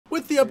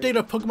the update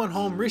of Pokemon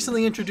Home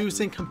recently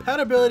introducing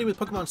compatibility with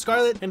Pokemon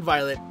Scarlet and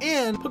Violet,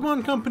 and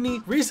Pokemon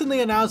Company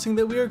recently announcing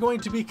that we are going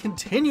to be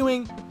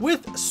continuing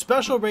with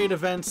special raid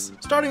events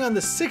starting on the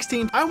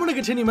 16th, I want to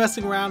continue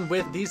messing around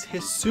with these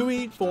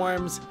Hisui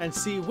forms and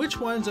see which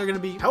ones are going to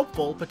be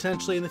helpful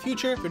potentially in the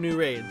future for new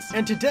raids.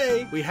 And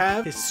today we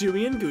have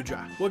Hisuian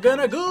Goodra. We're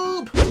gonna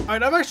goop!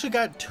 Alright, I've actually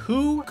got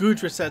two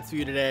Goodra sets for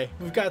you today.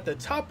 We've got the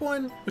top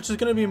one, which is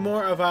going to be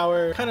more of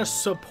our kind of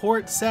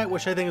support set,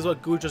 which I think is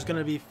what Goodra's going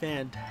to be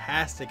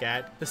fantastic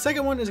at. The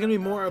second one is going to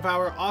be more of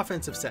our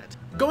offensive set.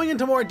 Going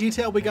into more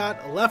detail, we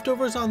got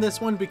leftovers on this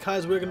one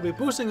because we're going to be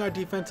boosting our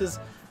defenses,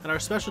 and our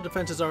special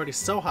defense is already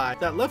so high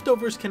that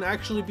leftovers can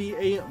actually be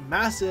a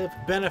massive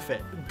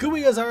benefit.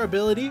 Gooey is our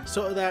ability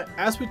so that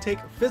as we take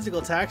physical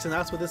attacks, and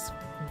that's what this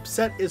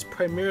set is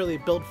primarily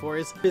built for,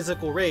 is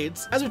physical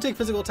raids. As we take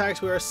physical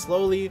attacks, we are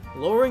slowly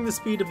lowering the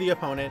speed of the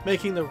opponent,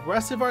 making the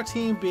rest of our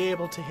team be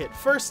able to hit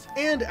first.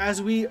 And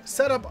as we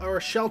set up our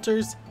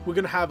shelters, we're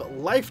going to have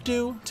Life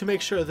Dew to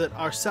make sure that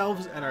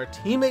ourselves and our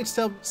teammates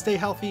stay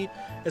healthy,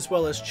 as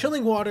well as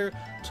Chilling Water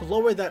to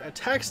lower that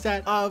attack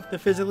stat of the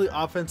physically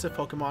offensive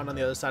Pokemon on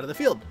the other side of the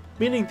field.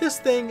 Meaning this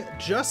thing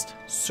just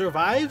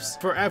survives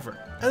forever.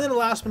 And then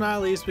last but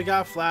not least, we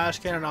got Flash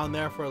Cannon on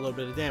there for a little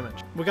bit of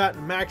damage. We got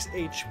max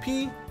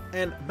HP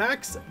and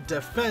max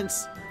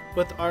defense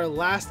with our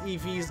last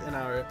EVs in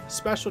our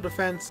special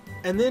defense,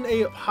 and then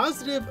a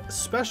positive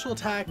special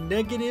attack,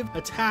 negative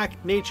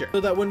attack nature,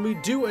 so that when we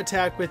do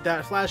attack with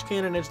that Flash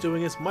Cannon, it's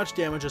doing as much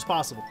damage as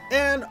possible.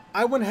 And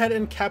I went ahead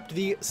and kept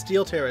the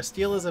Steel Tera.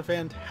 Steel is a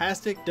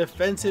fantastic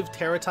defensive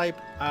Tera type.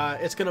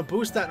 It's going to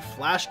boost that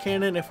Flash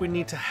Cannon if we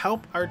need to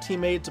help our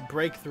teammates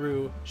break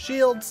through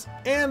shields.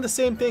 And the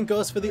same thing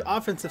goes for the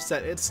offensive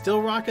set. It's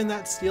still rocking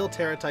that Steel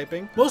Tera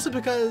typing, mostly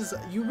because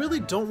you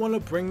really don't want to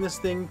bring this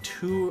thing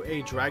to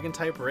a Dragon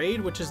type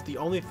raid, which is the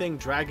only thing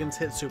dragons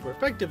hit super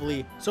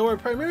effectively. So we're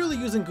primarily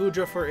using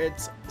Goodra for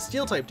its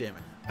Steel type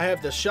damage. I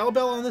have the Shell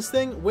Bell on this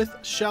thing with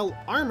Shell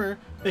Armor,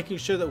 making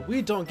sure that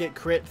we don't get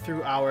crit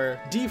through our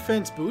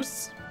defense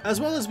boosts. As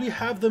well as we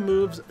have the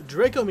moves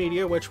Draco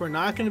Meteor, which we're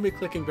not going to be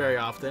clicking very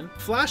often,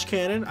 Flash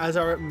Cannon as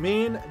our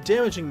main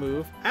damaging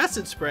move,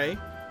 Acid Spray,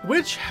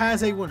 which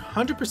has a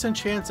 100%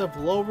 chance of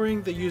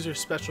lowering the user's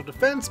special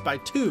defense by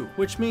 2,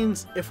 which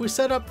means if we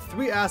set up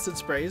 3 acid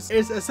sprays,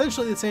 it's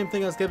essentially the same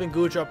thing as giving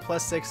Goodra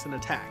 +6 in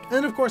attack. And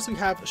then of course we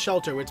have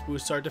Shelter, which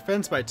boosts our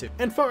defense by 2.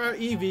 And for our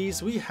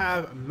EVs, we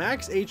have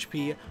max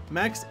HP,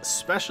 max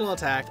special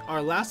attack,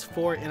 our last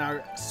 4 in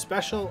our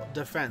special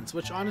defense,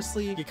 which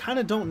honestly you kind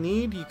of don't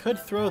need. You could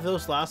throw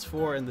those last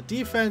 4 in the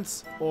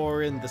defense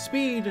or in the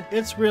speed.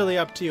 It's really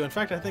up to you. In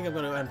fact, I think I'm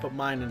going to go ahead and put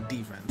mine in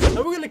defense.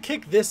 Now we're going to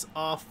kick this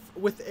off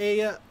with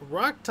a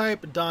rock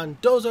type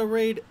Dondozo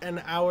raid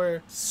and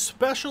our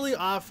specially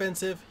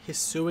offensive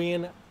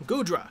Hisuian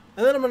Goodra.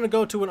 And then I'm going to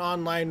go to an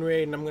online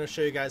raid and I'm going to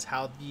show you guys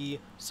how the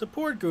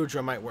support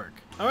Goodra might work.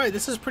 Alright,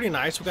 this is pretty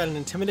nice. We've got an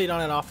Intimidate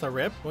on it off the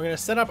rip. We're going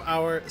to set up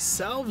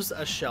ourselves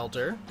a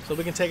shelter so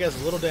we can take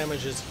as little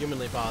damage as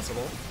humanly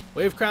possible.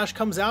 Wave Crash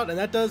comes out and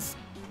that does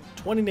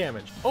 20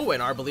 damage. Oh,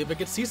 and I believe it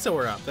gets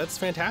Seesawer up. That's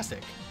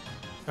fantastic.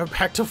 We're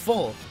back to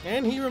full.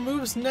 And he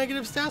removes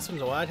negative stats from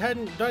the wild. I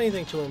hadn't done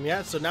anything to him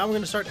yet, so now we're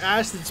going to start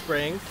acid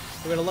spraying.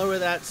 We're going to lower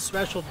that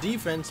special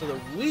defense so that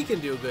we can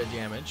do good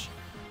damage.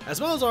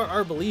 As well as our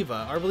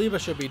Arboliva. Arboliva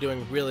should be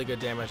doing really good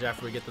damage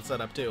after we get the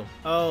setup too.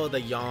 Oh,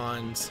 the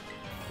yawns.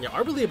 Yeah,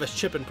 Arboliva's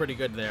chipping pretty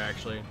good there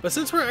actually. But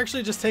since we're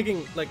actually just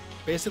taking like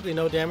basically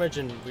no damage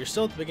and we're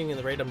still at the beginning of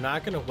the raid, I'm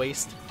not going to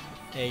waste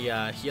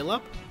a heal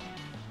up.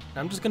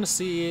 I'm just going to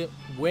see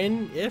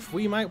if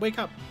we might wake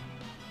up.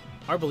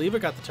 Arboliva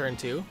got the turn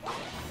 2.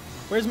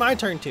 Where's my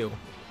turn 2?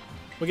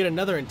 We get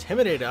another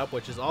Intimidate up,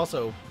 which is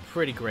also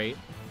pretty great.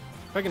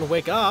 If I can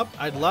wake up,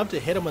 I'd love to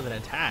hit him with an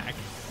attack.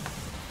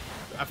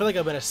 I feel like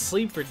I've been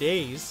asleep for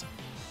days.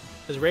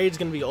 This raid's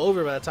gonna be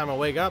over by the time I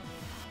wake up.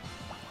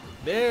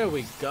 There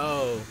we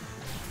go.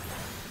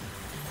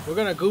 We're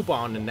gonna goop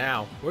on him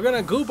now. We're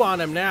gonna goop on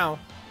him now.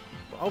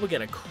 Oh, we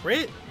get a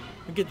crit.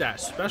 We get that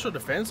special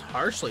defense,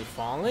 harshly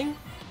falling.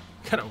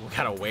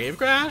 Got a wave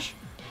crash.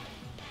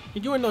 You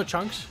doing no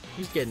chunks?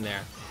 He's getting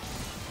there.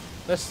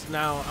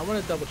 Now, I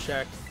want to double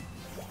check.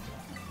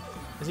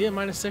 Is he at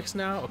 -6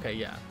 now? Okay,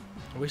 yeah.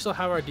 We still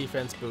have our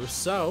defense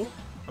boost, so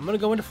I'm going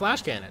to go into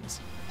Flash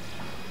Cannons.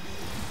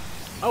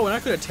 Oh, and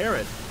I could have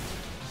Terra'd.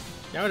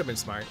 That would have been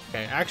smart.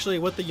 Okay, actually,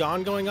 with the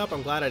yawn going up,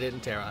 I'm glad I didn't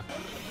Tera.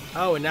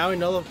 Oh, and now he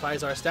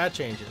nullifies our stat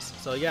changes.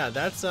 So yeah,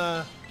 that's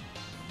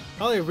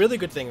probably a really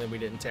good thing that we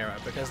didn't Tera,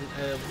 because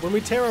when we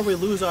Tera, we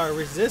lose our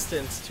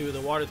resistance to the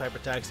water type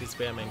attacks he's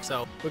spamming.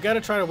 So we got to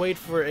try to wait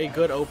for a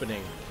good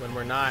opening when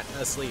we're not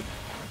asleep.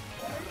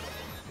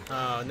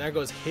 Oh, and there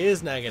goes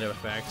his negative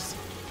effects.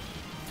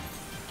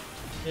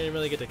 Didn't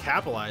really get to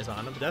capitalize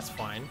on him, but that's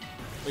fine.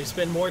 We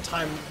spend more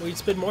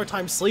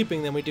time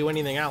sleeping than we do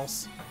anything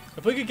else.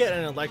 If we could get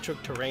an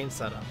electric terrain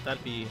setup,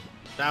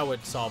 that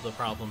would solve the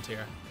problems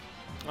here.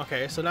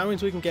 Okay, so now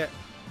means we can get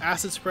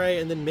Acid Spray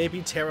and then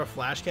maybe Tera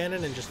Flash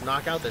Cannon and just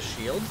knock out the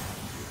shield.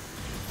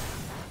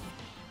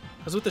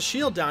 Because with the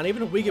shield down,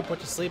 even if we get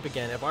put to sleep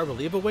again, if our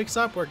reliever wakes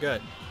up, we're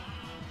good.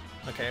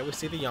 Okay, we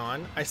see the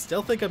yawn. I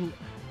still think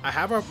I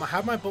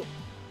have my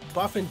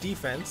buff in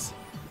defense.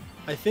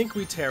 I think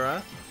we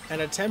Tera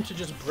and attempt to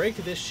just break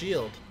this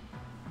shield,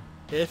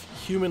 if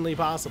humanly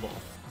possible.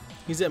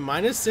 He's at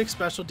 -6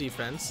 special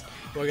defense.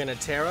 We're gonna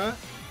Tera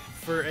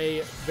for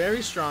a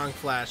very strong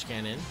flash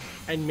cannon,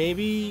 and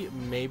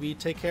maybe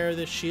take care of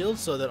this shield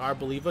so that our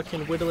believer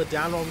can whittle it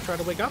down while we try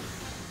to wake up.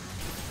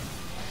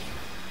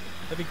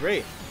 That'd be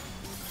great.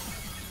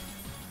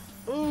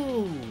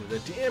 Ooh, the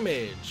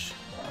damage.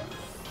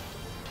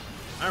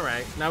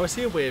 Alright, now we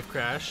see a wave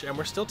crash, and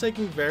we're still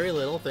taking very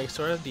little thanks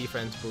to our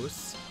defense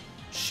boosts.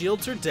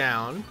 Shields are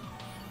down.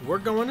 We're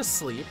going to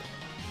sleep.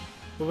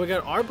 But we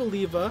got our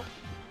believer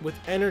with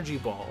Energy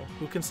Ball,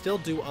 who can still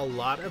do a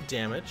lot of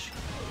damage.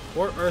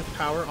 Or Earth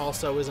Power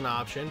also is an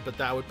option, but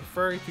that would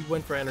prefer if you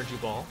went for Energy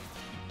Ball.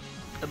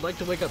 I'd like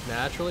to wake up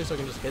naturally so I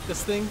can just hit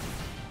this thing.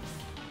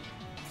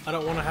 I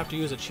don't want to have to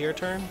use a cheer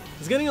turn.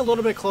 It's getting a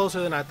little bit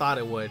closer than I thought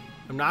it would.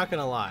 I'm not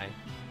gonna lie.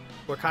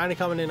 We're kind of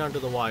coming in under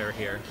the wire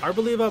here. Our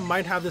believer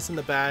might have this in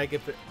the bag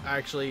if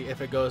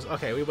it goes.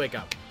 Okay, we wake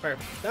up.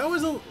 Perfect. That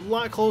was a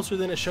lot closer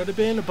than it should have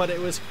been, but it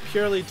was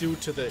purely due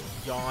to the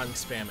yawn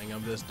spamming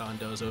of this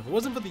Dondozo. If it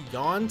wasn't for the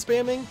yawn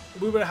spamming,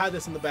 we would have had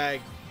this in the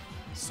bag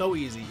so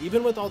easy,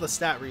 even with all the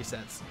stat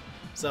resets.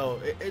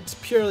 So it's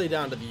purely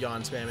down to the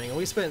yawn spamming, and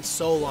we spent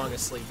so long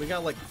asleep. We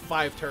got like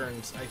 5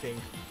 turns, I think,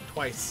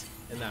 twice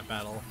in that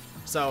battle.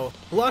 So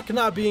luck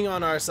not being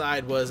on our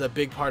side was a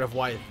big part of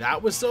why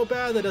that was so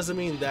bad. That doesn't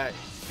mean that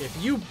if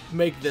you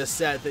make this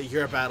set that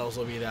your battles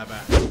will be that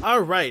bad.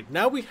 Alright,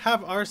 now we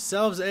have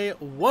ourselves a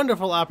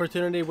wonderful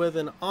opportunity with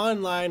an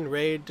online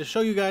raid to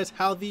show you guys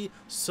how the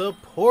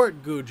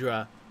support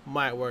Goodra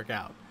might work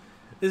out.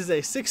 This is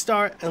a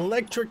 6-star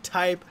electric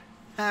type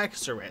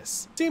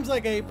Haxorus. Seems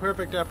like a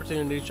perfect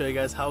opportunity to show you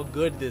guys how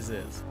good this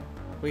is.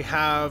 We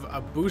have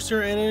a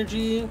booster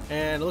energy,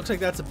 and it looks like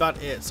that's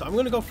about it. So I'm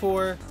going to go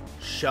for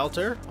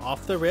Shelter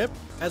off the rip.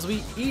 As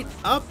we eat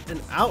up an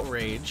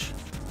Outrage,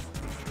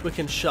 we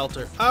can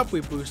Shelter up,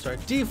 we boost our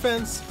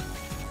defense.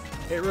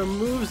 It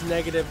removes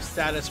negative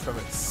status from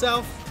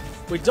itself.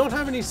 We don't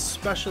have any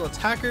special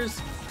attackers,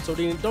 so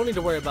we don't need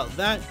to worry about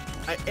that.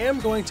 I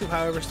am going to,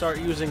 however, start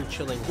using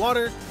Chilling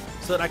Water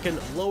so that I can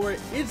lower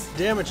its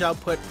damage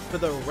output for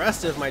the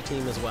rest of my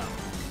team as well.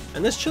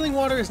 And this Chilling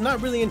Water is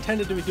not really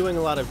intended to be doing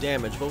a lot of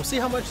damage, but we'll see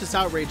how much this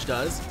Outrage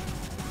does.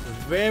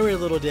 Very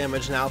little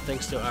damage now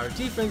thanks to our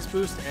defense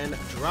boost and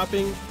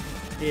dropping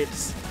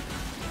its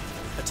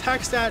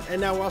attack stat,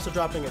 and now we're also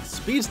dropping its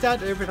speed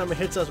stat every time it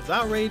hits us with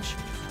Outrage.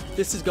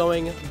 This is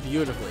going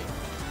beautifully.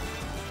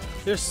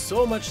 There's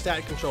so much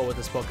stat control with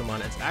this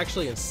Pokemon, it's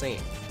actually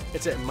insane.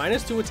 It's at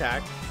 -2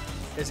 attack,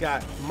 it's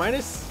got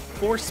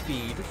 -4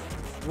 speed,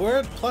 we're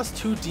at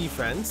 +2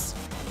 defense.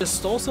 Just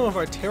stole some of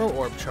our Tera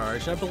Orb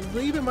charge, and I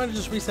believe it might have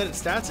just reset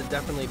its stats. It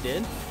definitely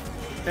did.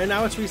 And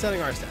now it's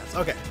resetting our stats.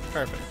 Okay,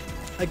 perfect.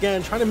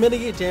 Again, trying to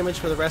mitigate damage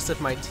for the rest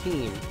of my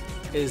team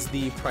is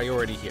the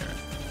priority here.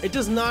 It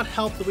does not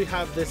help that we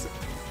have this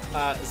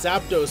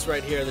Zapdos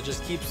right here that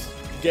just keeps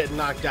getting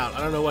knocked out. I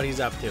don't know what he's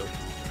up to.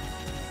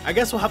 I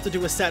guess we'll have to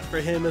do a set for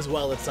him as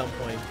well at some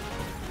point.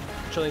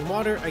 Chilling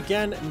Water,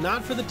 again,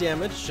 not for the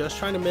damage, just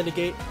trying to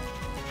mitigate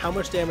how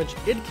much damage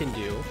it can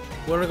do.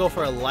 We're going to go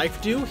for a Life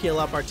Dew, heal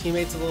up our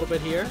teammates a little bit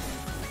here.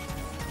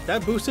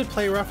 That boosted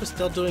Play Rough is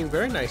still doing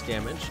very nice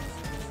damage.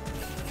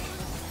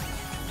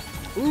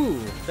 Ooh,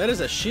 that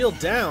is a shield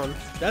down.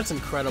 That's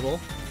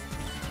incredible.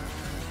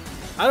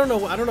 I don't know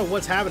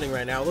what's happening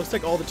right now. It looks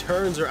like all the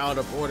turns are out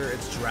of order.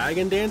 It's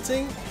Dragon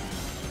Dancing.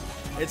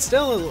 It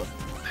still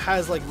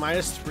has like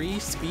 -3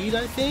 speed,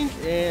 I think,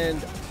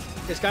 and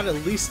it's got at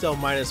least still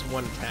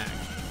 -1 attack.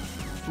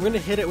 I'm gonna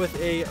hit it with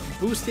a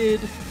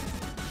boosted.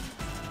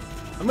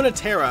 I'm gonna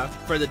Tera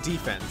for the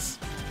defense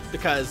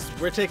because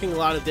we're taking a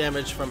lot of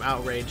damage from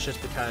Outrage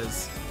just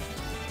because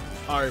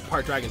our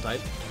part Dragon type.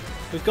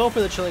 We go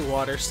for the Chilling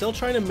Water, still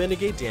trying to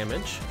mitigate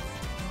damage.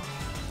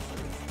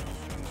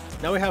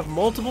 Now we have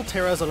multiple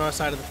Teras on our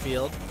side of the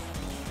field,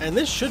 and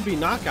this should be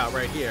knockout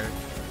right here.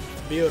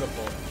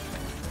 Beautiful,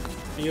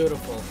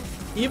 beautiful.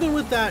 Even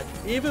with that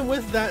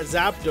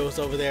Zapdos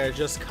over there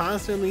just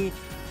constantly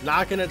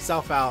knocking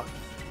itself out,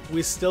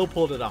 we still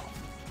pulled it off.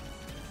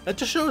 That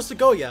just shows to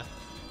Goya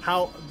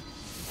how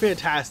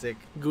fantastic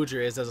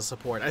Goodra is as a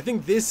support. I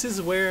think this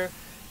is where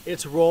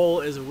its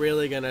role is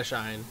really gonna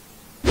shine.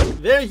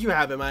 There you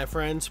have it, my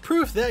friends.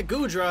 Proof that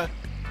Goodra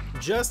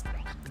just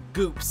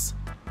goops.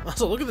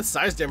 Also, look at the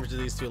size difference of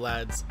these two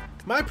lads.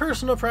 My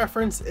personal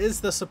preference is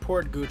the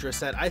support Goodra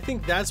set. I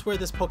think that's where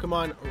this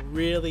Pokemon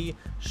really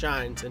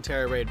shines in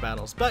Tera Raid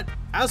battles. But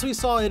as we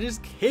saw, it is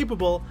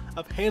capable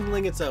of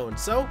handling its own.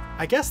 So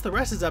I guess the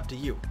rest is up to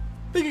you.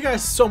 Thank you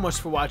guys so much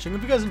for watching.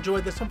 If you guys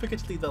enjoyed this, don't forget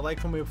to leave that like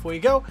for me before you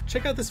go.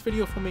 Check out this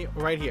video for me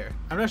right here.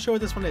 I'm not sure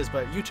what this one is,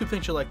 but YouTube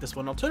thinks you'll like this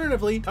one.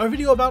 Alternatively, our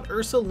video about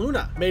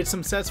Ursaluna. Made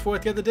some sets for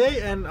it the other day,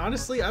 and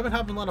honestly, I've been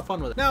having a lot of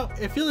fun with it. Now,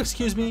 if you'll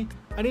excuse me,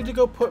 I need to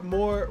go put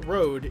more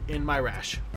road in my rash.